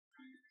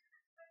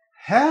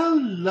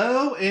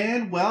Hello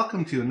and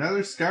welcome to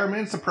another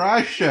Starmen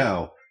surprise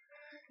show.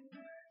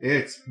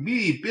 It's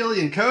me, Billie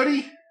and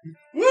Cody.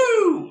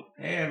 Woo!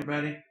 Hey,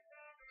 everybody.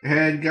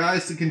 And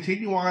guys, to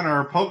continue on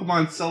our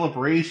Pokemon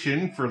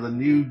celebration for the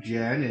new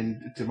gen,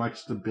 and to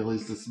much to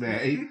Billy's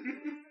dismay,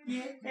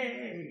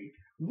 Yay!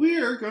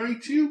 we're going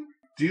to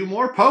do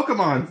more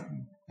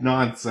Pokemon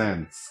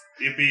nonsense.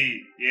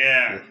 Yippee!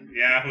 Yeah!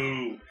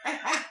 Yahoo!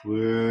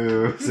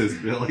 Woo, says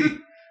Billy.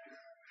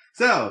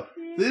 So,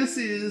 this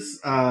is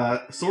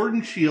Sword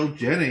and Shield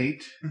Gen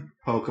 8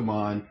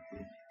 Pokemon,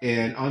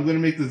 and I'm going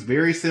to make this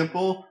very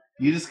simple.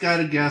 You just got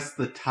to guess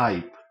the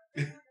type.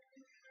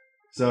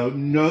 So,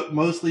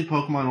 mostly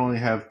Pokemon only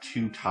have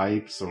two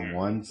types or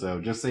one, so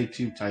just say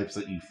two types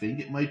that you think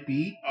it might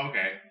be.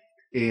 Okay.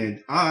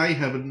 And I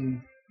have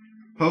a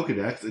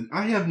Pokedex, and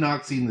I have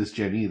not seen this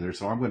gen either,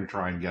 so I'm going to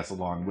try and guess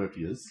along with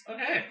you.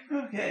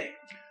 Okay.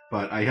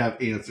 But I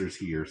have answers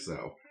here,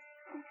 so.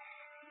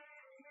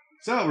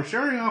 So, we're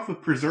starting off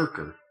with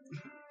Berserker,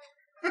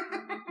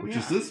 which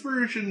is this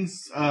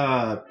version's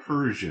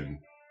Persian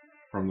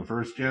from the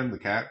first gen, the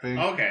cat thing.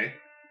 Okay.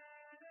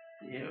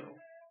 Ew.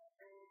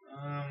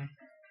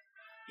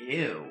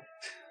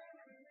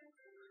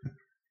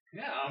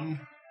 Yeah, I'm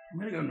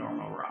gonna go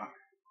normal rock.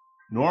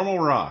 Normal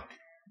rock.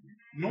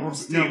 normal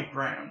steel. No,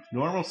 ground.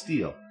 Normal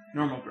steel.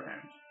 Normal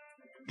ground.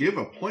 Give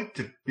a point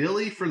to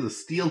Billy for the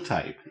steel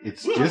type.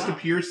 It's Ooh, just wow. a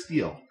pure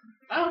steel.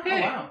 Okay.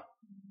 Oh, wow.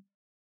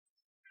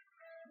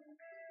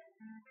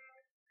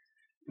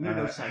 I'm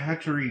gonna go second.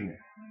 Hatterene.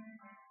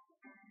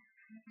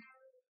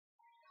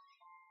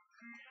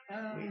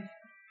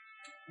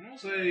 I'll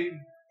say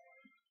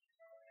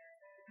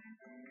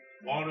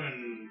water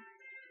and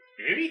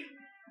baby?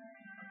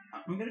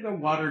 I'm gonna go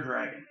water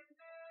dragon.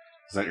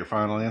 Is that your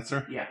final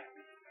answer? Yeah.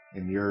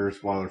 And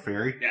yours, Water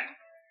Fairy? Yeah.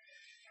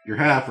 You're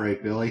half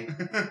right, Billy.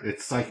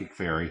 It's Psychic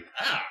Fairy.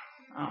 Ah!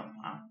 Oh,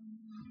 wow.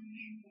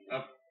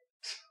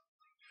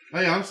 Oh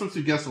yeah, I'm supposed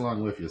to guess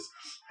along with you.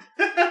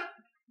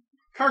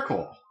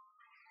 Carkol.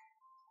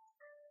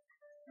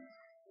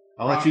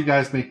 I'll let you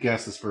guys make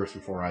guesses first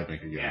before I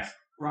make a guess.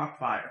 Rock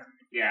fire.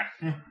 Yeah.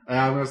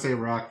 I'm going to say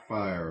Rock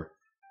Fire.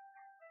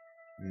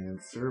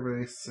 And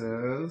survey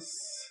says...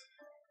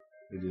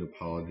 I do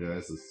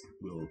apologize, this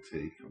will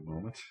take a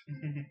moment.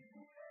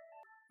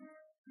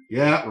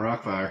 Yeah,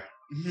 Rock Fire.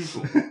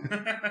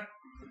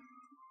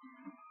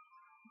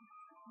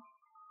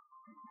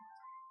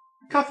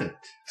 Cuff it.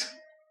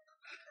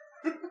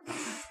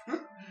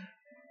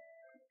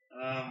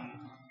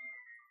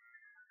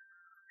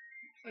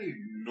 Say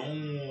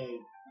normal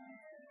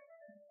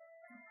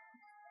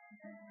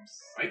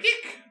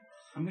psychic?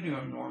 I'm gonna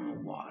go normal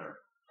water.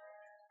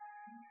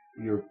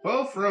 You're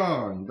both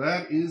wrong.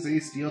 That is a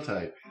steel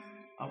type.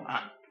 Oh,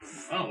 wow.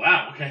 Oh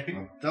wow, okay.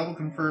 I'll double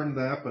confirm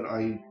that, but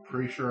I'm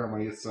pretty sure on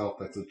myself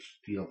that's a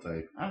steel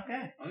type.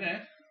 Okay.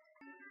 Okay.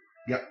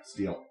 Yep,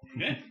 steel.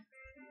 Okay.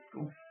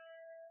 Cool.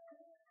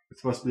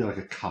 It's supposed to be like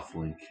a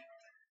cufflink.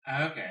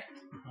 Okay.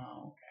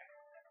 Oh, okay.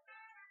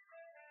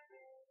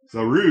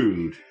 So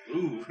rude.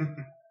 Ooh.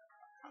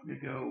 I'm gonna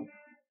go...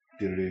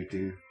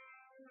 Do-do-do-do.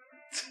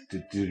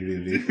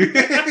 Do-do-do-do.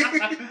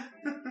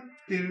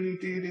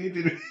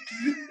 Do-do-do-do-do.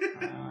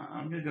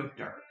 I'm gonna go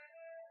dark.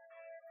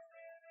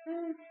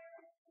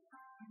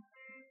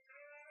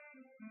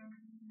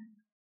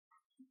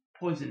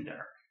 Poison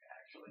dark,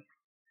 actually.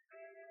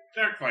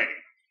 Dark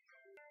fighting.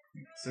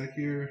 Sec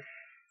here.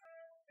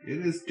 It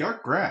is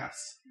dark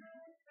grass.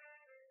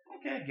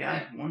 Okay,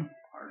 got one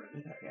part of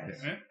it, I guess.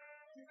 Okay.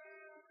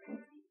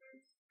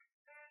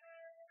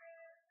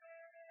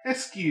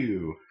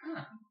 Eskew.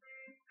 Huh.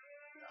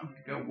 I'm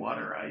gonna go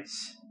water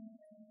ice.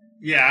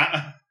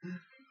 Yeah.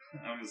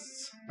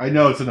 I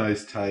know it's a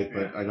nice type,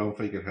 but I don't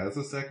think it has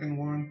a second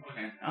one.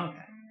 Okay.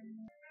 Okay.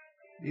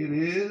 It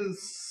is...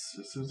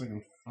 As soon as I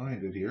can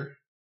find it here.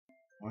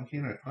 Why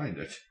can't I find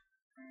it?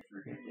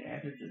 Forget to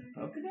add it to the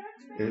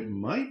Pokedex? It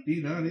might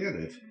be not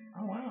in it.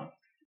 Oh, wow.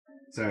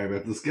 Sorry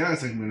about this,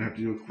 guys. I'm going to have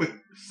to do a quick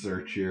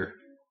search here.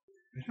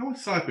 I know I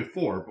saw it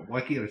before, but why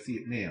can't I see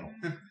it now?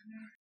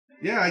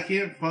 Yeah, I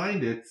can't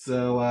find it,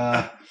 so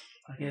I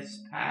guess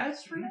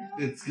pass for now?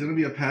 it's going to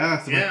be a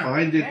pass. If I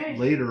find it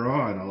later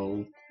on,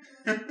 I'll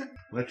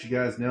let you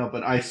guys know.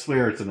 But I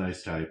swear it's a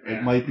nice type. Yeah.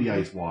 It might be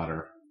ice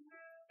water.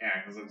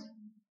 Yeah, because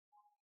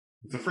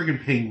It's a freaking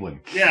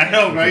penguin. Yeah, I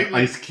know, With right? an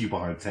ice cube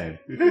on its head.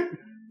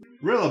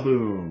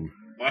 Rillaboom.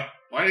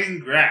 Fighting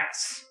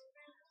grass.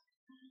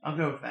 I'll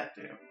go with that,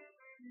 too.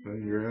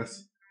 Fighting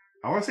grass.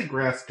 I want to say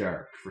grass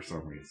dark for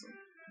some reason.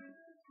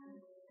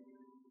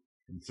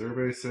 And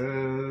survey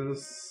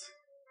says...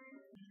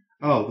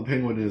 Oh, the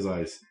penguin is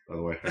ice, by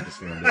the way. I just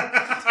found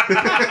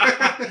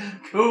it.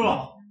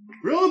 Cool.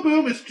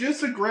 Rillaboom is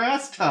just a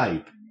grass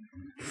type.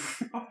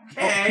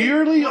 Okay.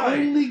 Purely right.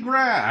 only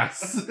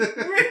grass.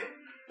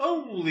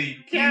 Holy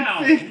You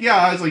cow! think,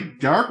 yeah, it's like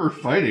darker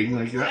fighting.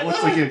 Like that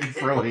looks like it can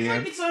throw It looks like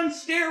hands. it's on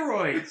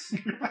steroids.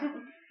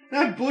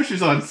 That bush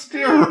is on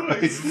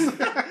steroids.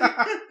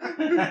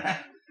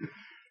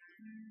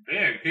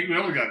 Man, King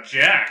Willie got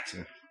jacked.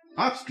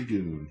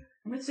 Obstagoon.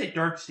 I'm gonna say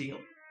dark steel.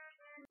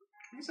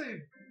 I'm gonna say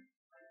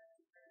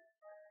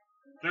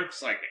dark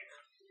psychic.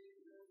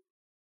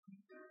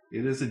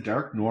 It is a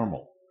dark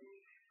normal.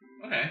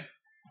 Okay.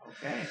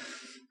 Okay.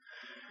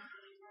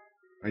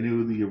 I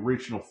knew the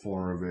original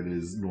form of it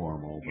is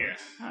normal, but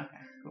Yeah. Okay,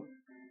 cool.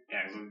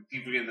 Yeah, because I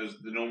keep forgetting there's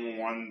the normal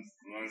one.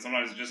 And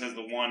sometimes it just has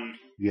the one.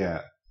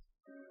 yeah.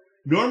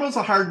 Normal's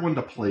a hard one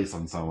to place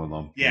on some of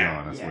them, to be Yeah.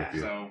 honest Yeah. with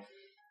you. So.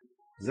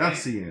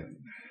 Zacian.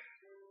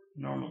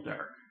 Normal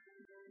dark.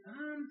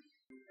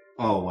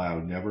 Oh, wow.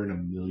 Never in a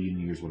million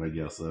years would I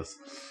guess this.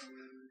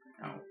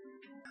 Oh.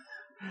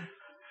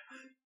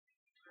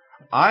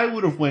 I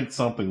would have went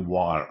something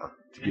water,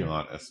 to be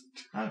honest.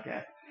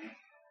 Okay.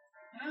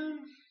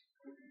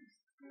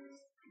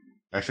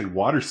 Actually,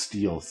 water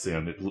steel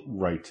sounded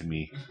right to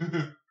me.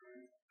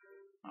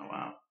 Oh,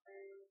 wow.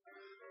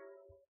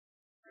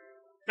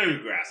 Fairy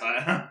grass.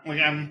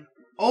 I'm.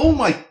 Oh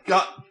my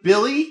god,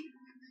 Billy!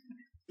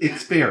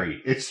 It's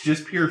fairy. It's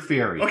just pure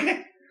fairy.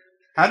 Okay.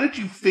 How did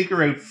you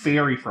figure out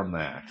fairy from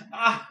that?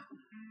 Ah.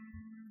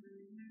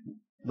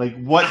 Like,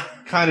 what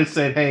kind of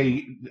said,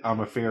 hey, I'm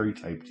a fairy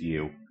type to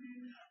you?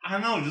 I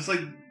don't know, just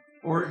like.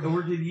 Or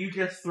did you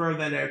just throw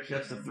that out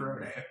just to throw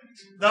it out?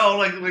 No,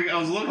 like I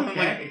was looking at, like.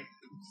 Okay.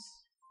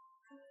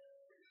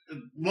 It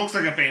looks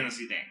like a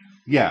fantasy thing.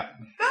 Yeah.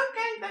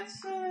 Okay,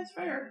 that's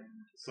fair.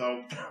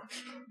 So.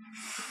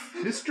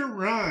 Mr.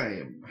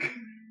 Rhyme.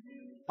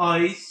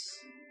 Ice.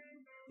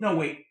 No,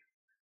 wait.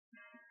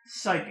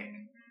 Psychic.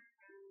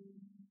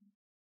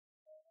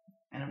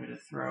 And I'm going to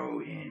throw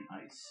in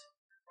ice.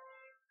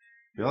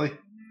 Billy?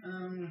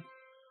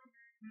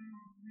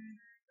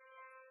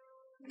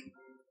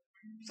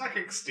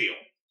 Psychic steel.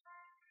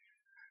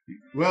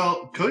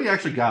 Well, Cody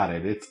actually got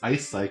it. It's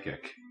Ice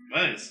Psychic.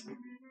 Nice.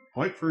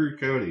 Point for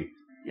Cody.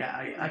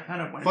 Yeah, I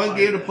kind of went Fun by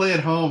game to the- play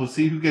at home.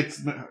 See who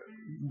gets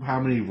how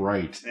many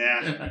right.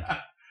 Yeah.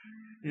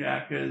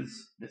 Yeah,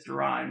 because Mr.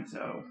 Rhyme,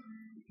 so...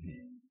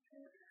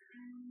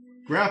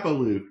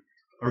 Grappaloo.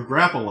 Or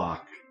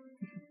Grappalock.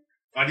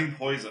 Fighting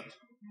poison.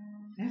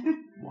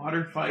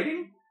 Water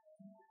fighting?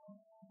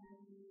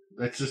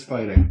 That's just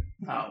fighting.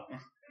 Oh,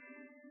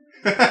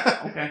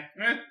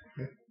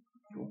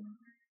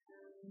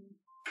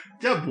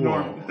 Double. okay.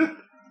 Normal.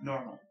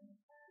 Normal.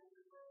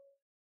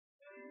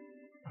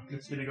 I'm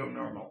just gonna go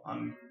normal.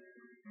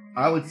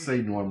 I would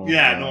say normal.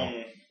 Yeah, as well.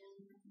 normal.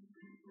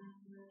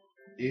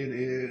 It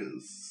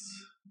is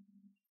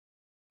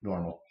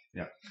normal.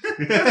 Yeah.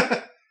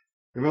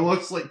 If it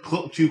looks like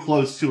too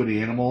close to an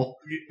animal,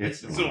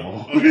 it's It's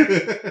normal. normal,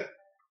 okay.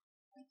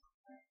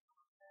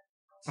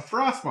 A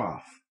frost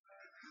moth.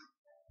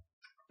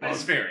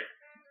 That's fairy.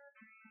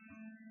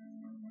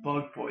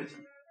 Bug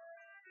poison.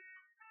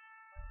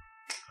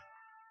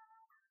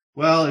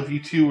 Well, if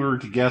you two were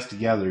to guess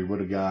together, you would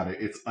have got it.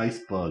 It's ice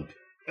bug.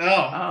 Oh.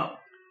 Oh.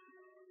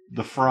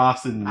 The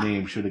frost in the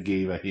name should have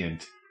gave a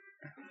hint.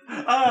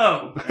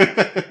 Oh!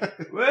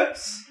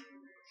 Whoops!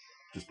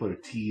 Just put a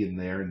T in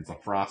there and it's a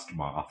frost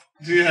moth.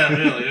 Yeah,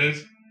 really. It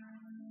is.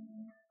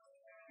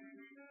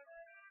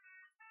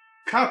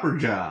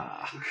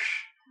 Copperjaw.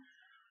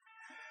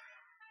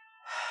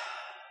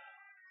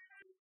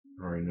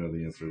 I already know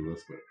the answer to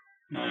this, but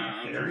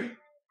No, fairy?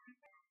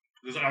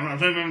 I'm trying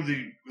to remember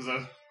the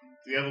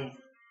other.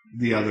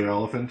 the other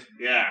elephant,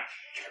 Yeah.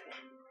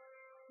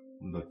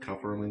 the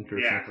Cupperlink or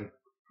Yeah. something.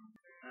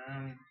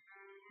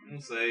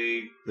 We'll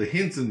say. The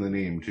hint's in the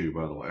name too,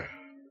 by the way.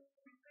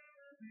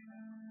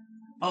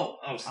 Oh,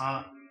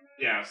 Oh,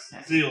 yeah,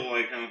 steel,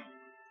 like.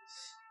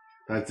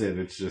 That's it.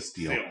 It's just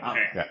steel. Steel. Oh.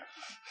 Okay. Yeah.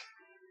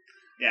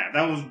 Yeah,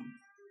 that was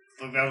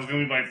going to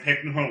be my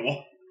pick no matter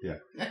what.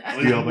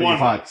 Steel, but One. you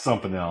thought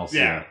something else.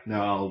 Yeah.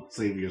 No, I'll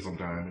save you some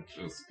time. It's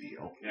just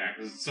steel. Yeah,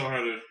 because it's so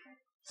hard to.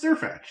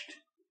 Surfetched.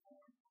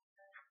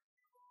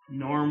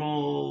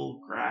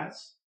 normal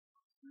grass?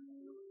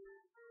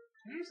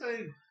 I'm going to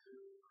say.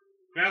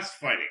 Grass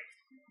fighting.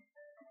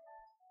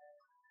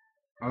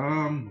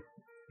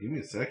 Give me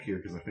a sec here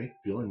because I think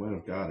Billy might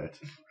have got it.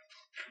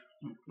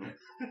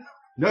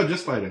 No,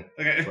 just fighting.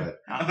 Okay. But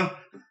Oh,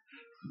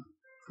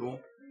 cool.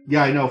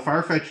 yeah, I know.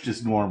 Farfetch'd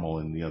is normal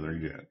in the other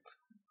game,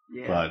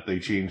 Yeah. but they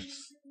changed.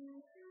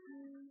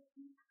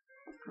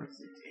 Of course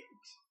they did.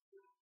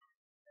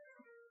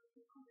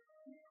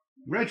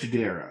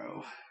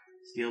 Regidero.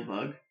 Steel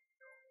bug.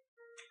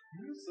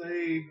 I'm going to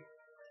say.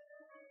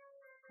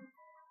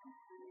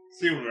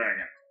 Steel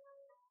dragon.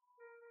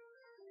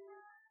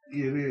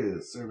 It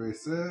is. Survey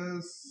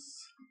says.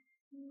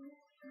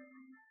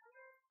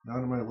 Not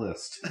on my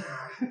list.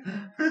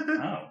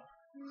 Oh.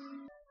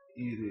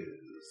 It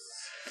is.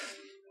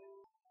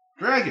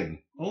 Dragon.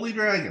 Only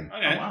dragon. Oh,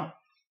 Okay. wow.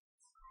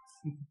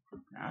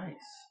 Nice.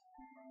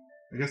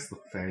 I guess the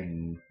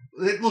fang.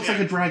 It looks like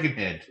a dragon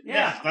head.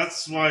 Yeah.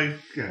 That's why.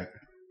 Yeah.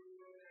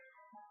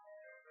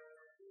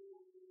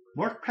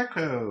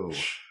 Morpeko.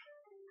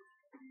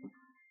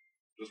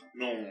 Just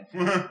normal.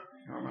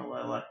 Normal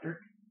electric.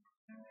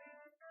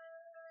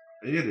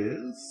 It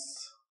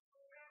is.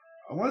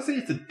 I want to say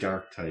it's a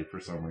dark type for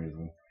some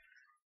reason.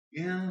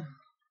 Yeah.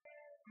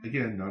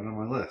 Again, not on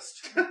my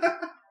list.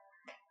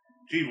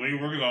 Gee, what are you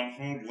working on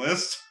from the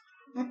list?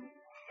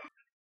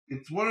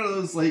 It's one of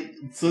those, like,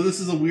 so this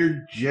is a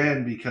weird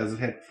gen because it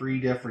had 3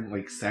 different,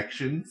 like,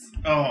 sections.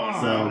 Oh,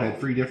 So it had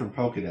 3 different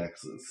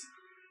Pokedexes.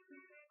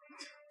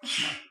 Oh my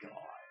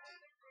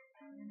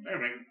god. I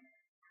mean,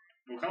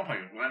 we'll come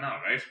like why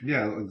not, right?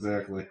 Yeah,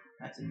 exactly.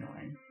 That's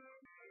annoying.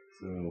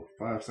 So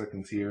 5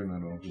 seconds here, and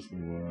then I'll just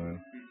move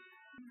on.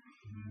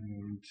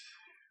 And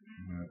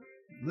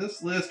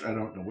this list, I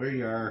don't know where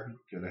you are.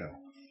 Get out.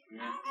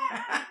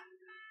 Yeah.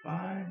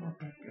 5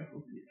 Rebecca.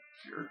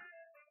 Sure.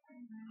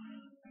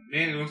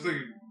 Man, it looks like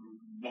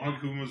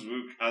Monokuma's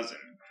blue cousin.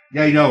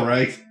 Yeah, I know,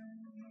 right?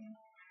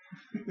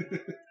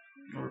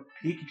 Or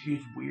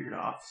Pikachu's weird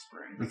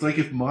offspring. It's like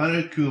if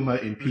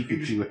Monokuma and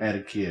Pikachu had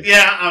a kid.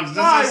 Yeah, I was just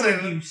Why gonna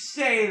would say you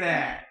say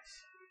that?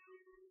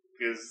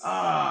 because Now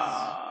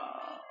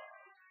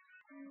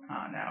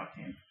I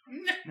can.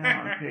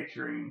 Now I'm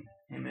picturing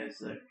him as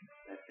that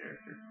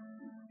character.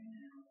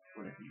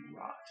 Whatever you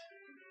rot.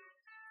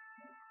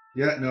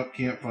 Yeah, nope,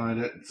 can't find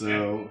it.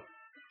 So,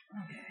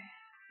 Okay.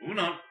 moving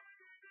on.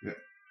 Yeah.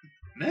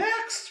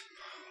 Next.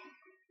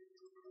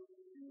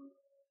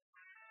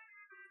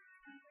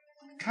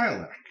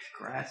 Kylek.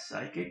 Grass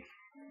Psychic.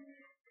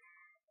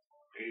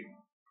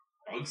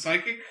 A bug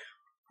psychic.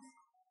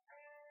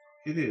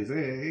 It is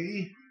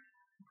a.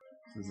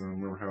 Says I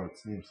don't remember how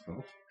its name's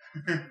spelled.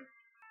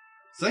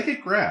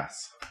 Psychic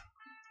Grass.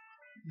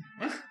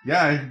 What?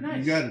 Yeah, Nice.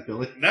 you got it,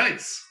 Billy.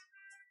 Nice.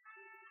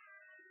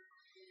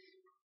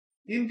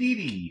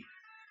 Indeedy.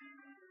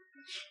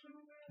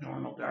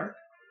 Normal Dark.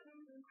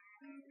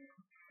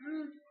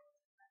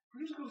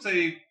 I'm just gonna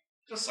say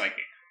just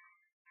psychic.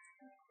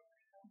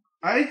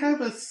 I have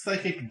a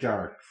Psychic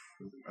Dark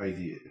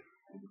idea.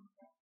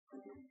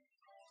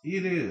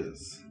 It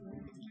is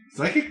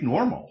Psychic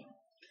Normal.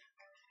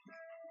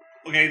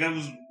 Okay, I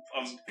was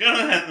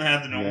gonna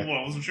have the normal, but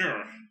I wasn't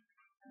sure.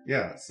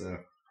 Yeah, so.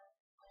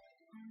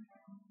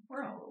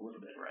 We're all a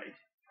little bit right.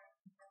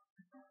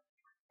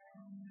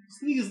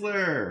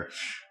 Sneasler.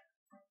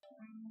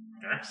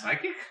 Dark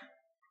psychic.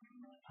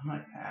 I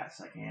might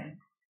pass. I can't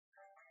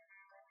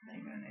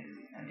think of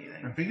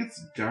anything. I think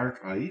it's Dark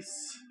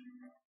Ice.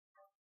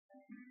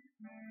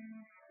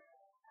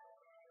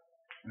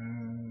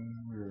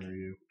 Where are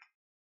you?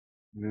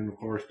 And then, of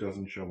course,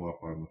 doesn't show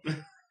up on the.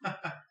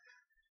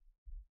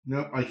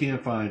 Nope, I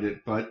can't find it.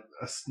 But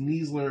a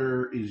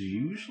Sneasler is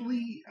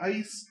usually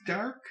Ice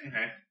Dark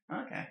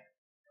Okay.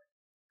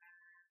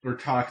 or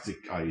Toxic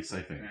Ice,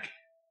 I think.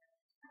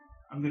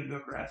 I'm gonna go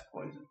Grass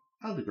Poison.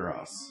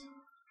 Eldegrass.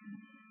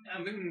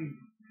 I'm thinking.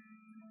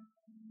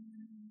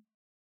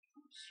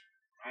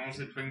 I want to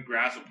say plain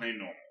grass or plain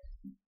normal.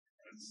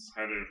 It's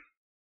hard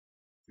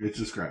to. It's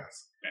just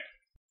grass.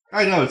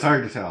 Okay. I know, it's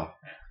hard to tell.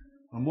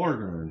 A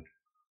Morgurn.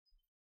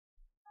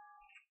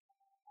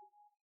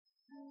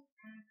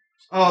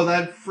 Oh,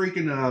 that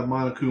freaking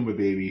Monokuma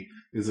baby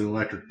is an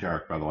Electric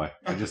Dark, by the way.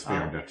 I just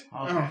found it. Okay.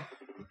 Oh.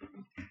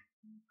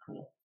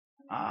 Cool.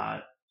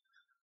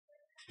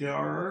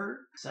 Dark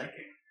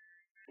Psychic.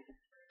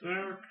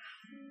 Dark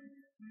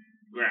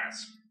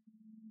grass.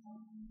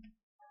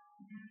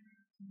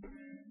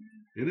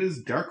 It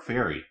is Dark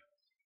Fairy.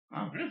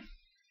 Oh. Yeah.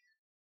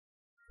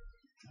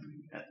 I mean,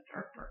 you got the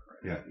Dark right.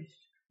 Yeah. At least.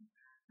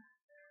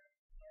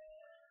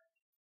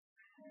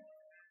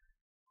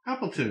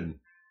 Appletun.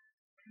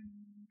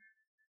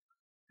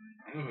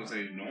 I'm gonna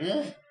say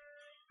normal.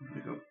 I'm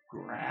gonna go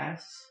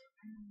Grass.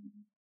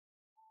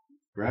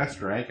 Grass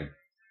Dragon.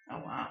 Oh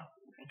wow.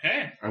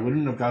 Okay. I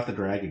wouldn't have got the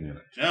dragon in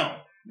it. No.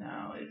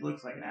 No, it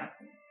looks like an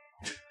apple.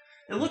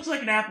 It looks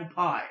like an apple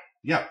pie.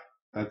 Yep.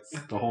 That's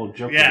the whole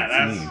joke Yeah, of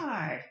its that's- name.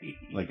 Pie.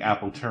 Like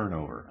apple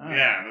turnover. Oh.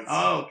 Yeah. That's,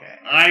 Oh, okay.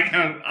 I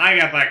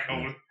got that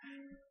code.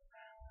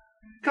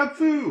 Kung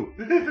Fu!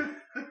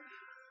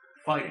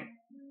 Fighting.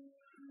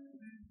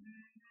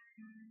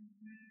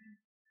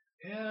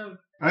 Yeah.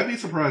 I'd be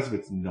surprised if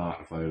it's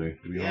not fighting,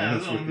 to be Yeah.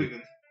 honest That's what with I'm you.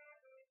 thinking.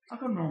 I'll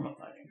go normal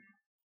fighting.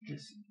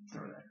 Just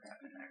throw that crap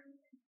in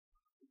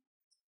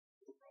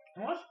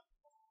there. What?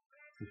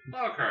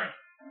 Wild card.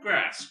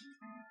 Grass.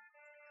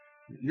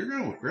 You're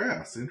going with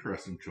grass.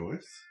 Interesting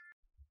choice.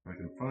 I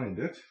can find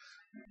it.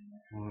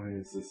 Why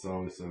is this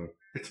always so...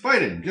 It's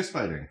fighting! Just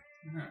fighting.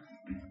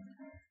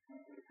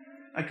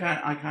 I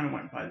kind of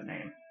went by the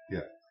name.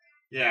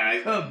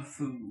 Yeah. Kung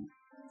Fu.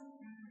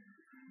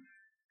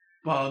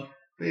 Bug.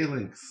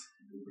 Phalanx.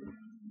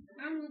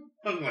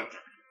 Bug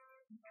electric.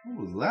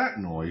 What was that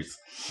noise?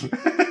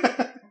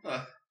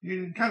 Uh,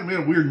 You kind of made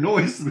a weird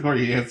noise before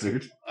you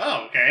answered.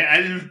 oh, okay.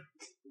 I didn't.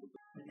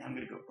 I'm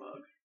gonna go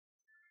Bug.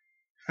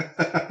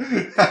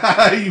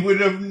 You would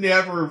have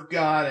never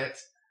got it.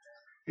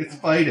 It's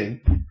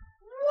fighting.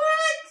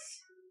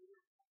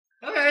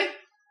 What? Okay.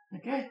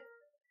 Okay.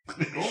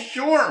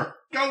 Sure,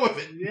 go with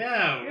it.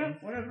 Yeah. Yeah,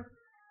 whatever.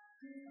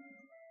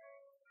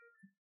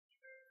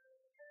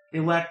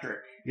 Electric.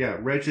 Yeah,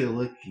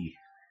 Regieleki.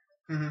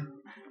 Mhm.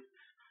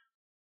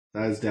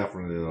 That is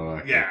definitely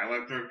electric. Yeah,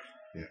 electric.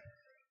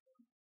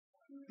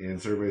 And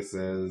survey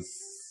says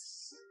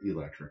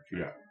electric.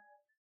 Yeah.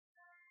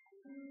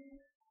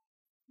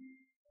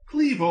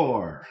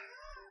 Cleavor.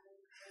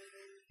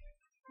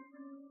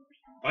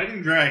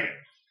 Fighting dragon.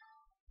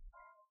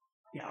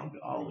 Yeah,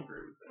 I'll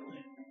agree with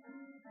Billy.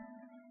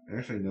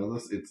 Actually, I know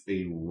this. It's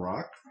a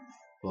rock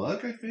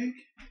bug, I think.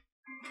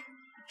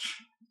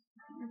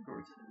 Of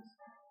course it is.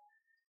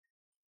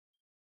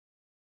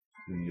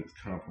 Then you get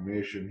the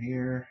confirmation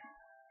here.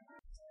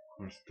 Of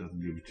course, it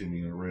doesn't give it to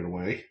me right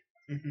away.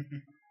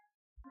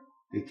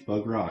 It's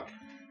bug rock.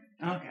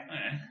 Okay.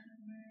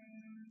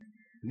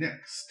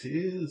 Next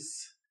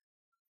is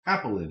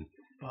Applin.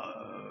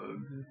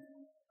 Bug.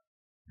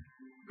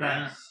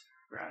 Grass.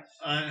 Grass.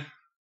 Yeah,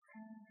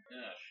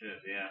 shit,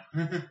 yeah.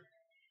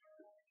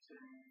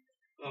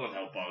 That would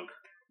help bug.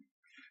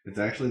 It's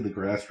actually the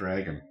grass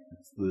dragon.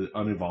 It's the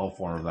unevolved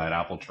form of that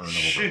apple turnover.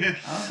 Shit.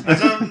 Oh.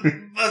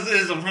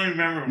 That's I'm trying to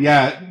remember.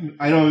 Yeah,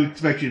 I don't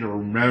expect you to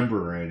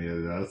remember any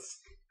of this.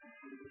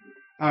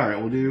 Alright,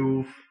 we'll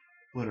do...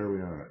 What are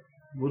we on?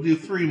 We'll do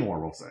 3 more,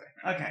 we'll say.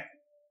 Okay.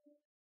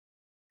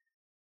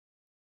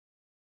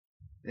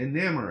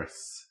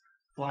 Enamorous.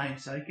 Flying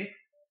psychic.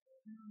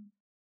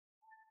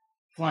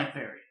 Flying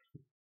fairy.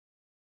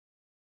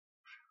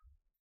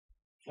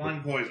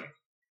 Flying poison.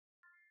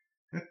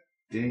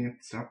 Dang it,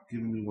 stop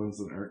giving me ones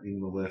that aren't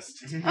in the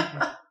list.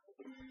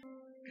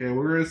 Okay,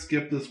 we're going to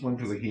skip this one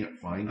because I can't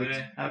find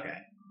it. Okay.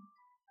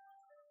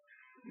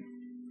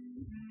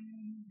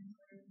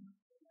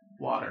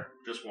 Water.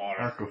 Just water.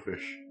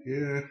 Arcofish.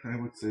 Yeah, I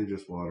would say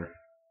just water.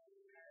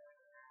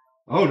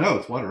 Oh no,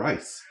 it's water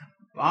ice.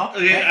 Well,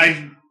 Okay,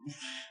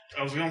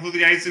 I was going through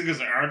the icing because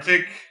the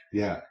Arctic.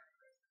 Yeah.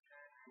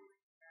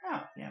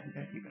 Oh, yeah, we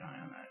gotta keep an eye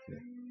on that. Yeah.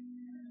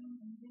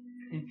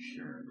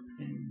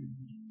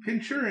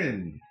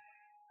 Pinchurin.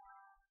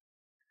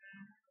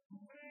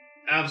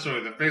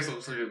 Absolutely, the face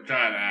looks like a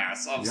giant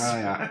ass.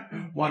 Yeah.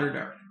 Water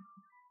dark.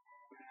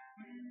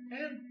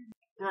 And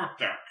rock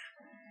dark.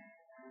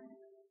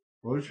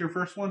 What was your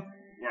first one?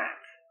 Rock.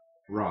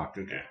 Rock,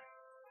 okay.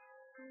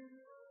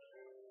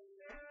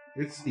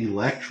 Yeah. It's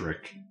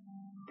electric.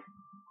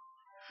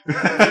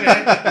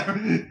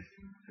 Okay.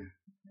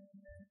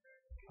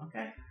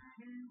 Okay.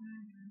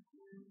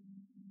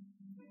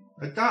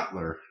 A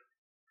Dottler.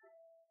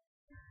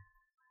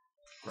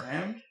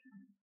 Ground.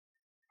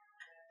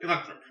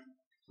 Electric.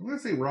 I'm going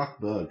to say rock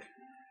bug.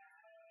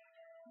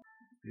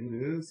 It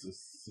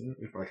is,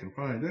 if I can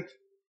find it.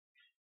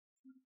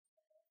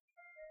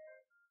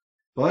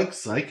 Bug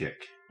psychic.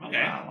 Okay.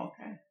 Wow,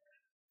 okay.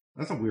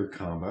 That's a weird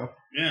combo.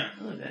 Yeah.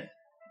 Look at that.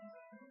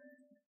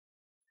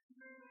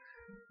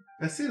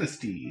 A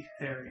Sinistea.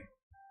 Fairy.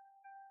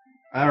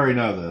 I already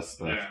know this,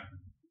 but Yeah.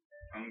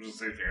 I'm just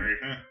say fairy.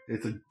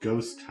 it's a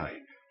ghost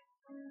type.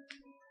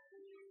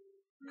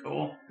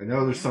 Cool. I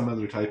know there's some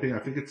other typing. I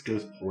think it's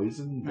ghost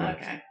poison. But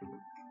Okay.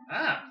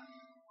 Ah.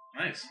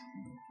 Nice.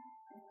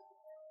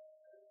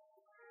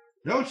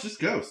 no, it's just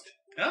ghost.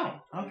 Oh.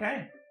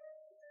 Okay.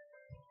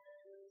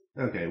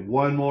 Okay,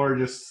 one more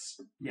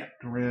just Yeah.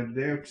 to round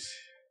it out.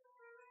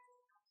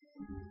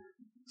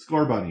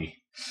 Score Bunny.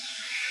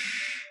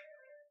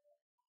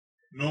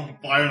 No,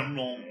 fire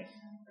no.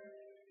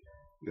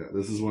 Yeah,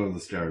 this is one of the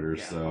starters,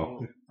 Yeah,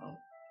 so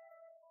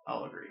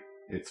I'll agree.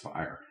 it's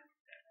fire.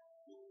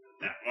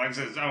 Yeah, like I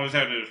said, I always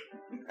had to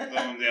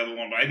the other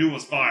one, but I knew it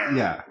was fire.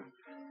 Yeah.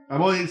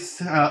 I'm only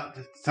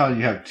telling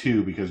you have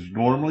 2 because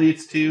normally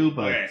it's 2,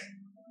 but Okay.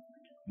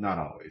 not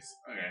always.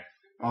 Okay.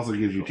 Also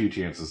gives you 2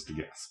 chances to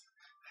guess.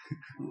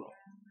 Cool.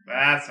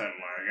 That's how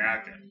I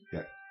got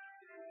it.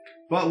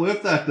 But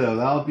with that, though,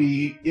 that'll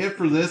be it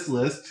for this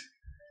list.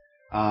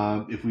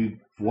 If we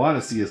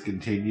want to see us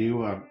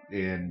continue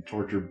and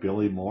torture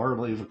Billy more,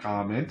 leave a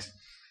comment.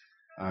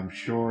 I'm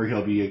sure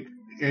he'll be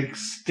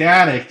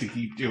ecstatic to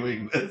keep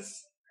doing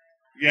this.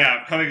 Yeah,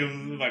 I'm cutting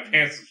in my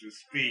pants as we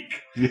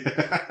speak.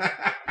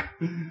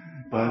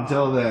 But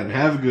until then,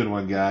 have a good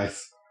one,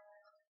 guys.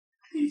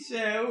 Peace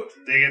out.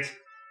 Dig it.